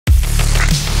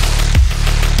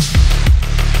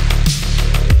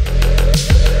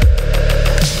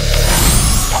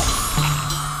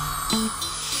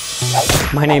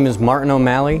My name is Martin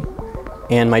O'Malley,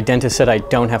 and my dentist said I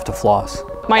don't have to floss.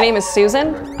 My name is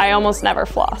Susan. I almost never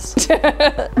floss.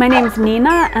 My name's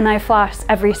Nina, and I floss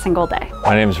every single day.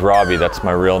 My name's Robbie, that's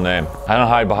my real name. I don't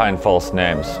hide behind false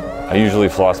names. I usually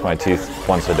floss my teeth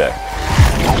once a day.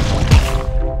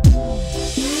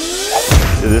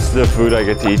 This is the food I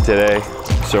get to eat today.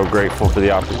 I'm so grateful for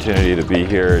the opportunity to be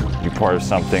here and be part of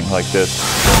something like this.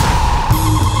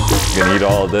 I'm gonna eat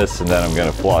all of this and then I'm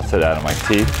gonna floss it out of my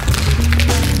teeth.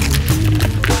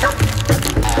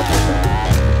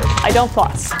 I don't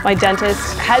floss. My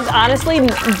dentist has honestly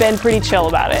been pretty chill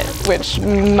about it, which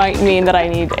might mean that I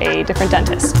need a different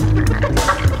dentist.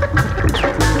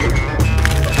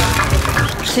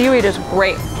 Seaweed is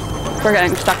great for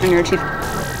getting stuck in your teeth.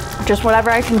 Just whatever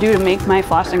I can do to make my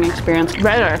flossing experience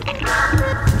better.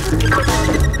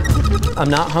 I'm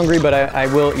not hungry, but I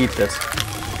will eat this.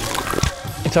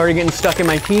 It's already getting stuck in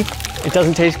my teeth. It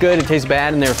doesn't taste good, it tastes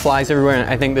bad, and there are flies everywhere, and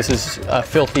I think this is a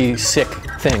filthy, sick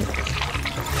thing.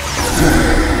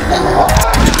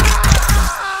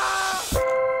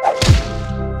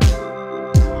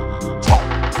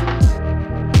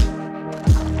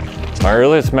 My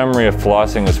earliest memory of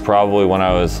flossing was probably when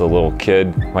I was a little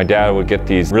kid. My dad would get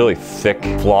these really thick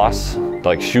floss,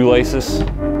 like shoelaces.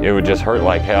 It would just hurt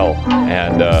like hell.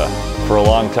 And for a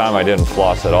long time I didn't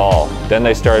floss at all. Then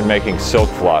they started making silk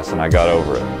floss and I got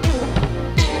over it.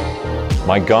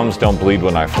 My gums don't bleed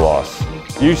when I floss.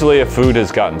 Usually if food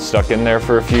has gotten stuck in there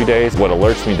for a few days, what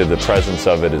alerts me to the presence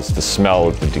of it is the smell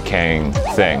of the decaying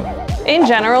thing. In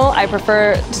general, I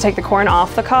prefer to take the corn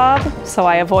off the cob, so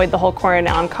I avoid the whole corn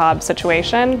on cob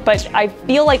situation. But I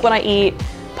feel like when I eat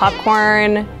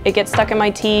popcorn, it gets stuck in my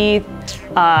teeth.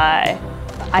 I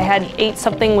ate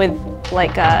something with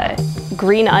like a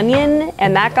green onion,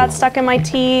 and that got stuck in my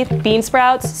teeth. Bean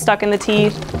sprouts stuck in the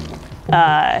teeth.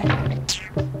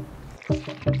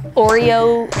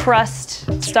 Oreo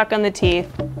crust stuck on the teeth.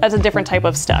 That's a different type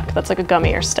of stuck. That's like a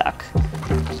gummier stuck.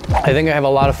 I think I have a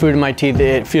lot of food in my teeth.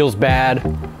 It feels bad,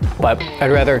 but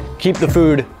I'd rather keep the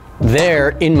food there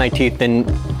in my teeth than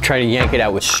try to yank it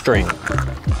out with string.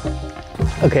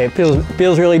 Okay, it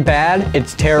feels really bad.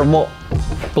 It's terrible.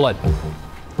 Blood.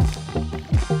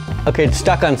 Okay, it's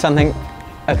stuck on something.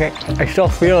 Okay, I still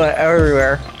feel it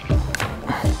everywhere.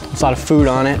 There's a lot of food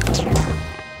on it.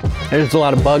 There's a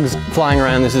lot of bugs flying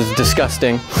around. This is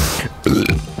disgusting.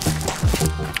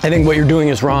 I think what you're doing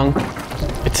is wrong.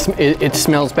 It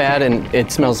smells bad, and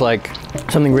it smells like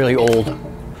something really old.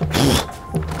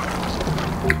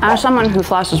 As someone who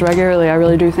flosses regularly, I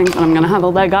really do think that I'm gonna have a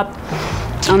leg up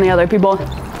on the other people.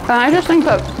 And I just think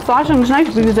that flossing is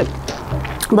nice because it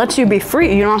lets you be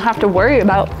free. You don't have to worry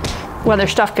about whether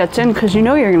stuff gets in because you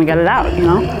know you're gonna get it out, you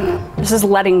know? This is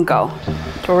letting go.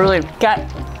 To really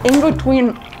get in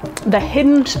between the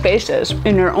hidden spaces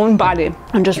in your own body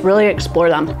and just really explore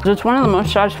them. It's one of the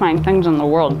most satisfying things in the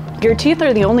world. Your teeth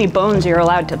are the only bones you're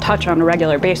allowed to touch on a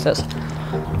regular basis.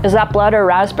 Is that blood or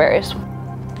raspberries?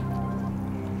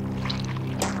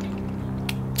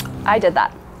 I did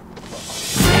that.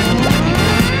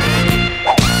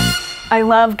 I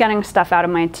love getting stuff out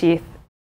of my teeth.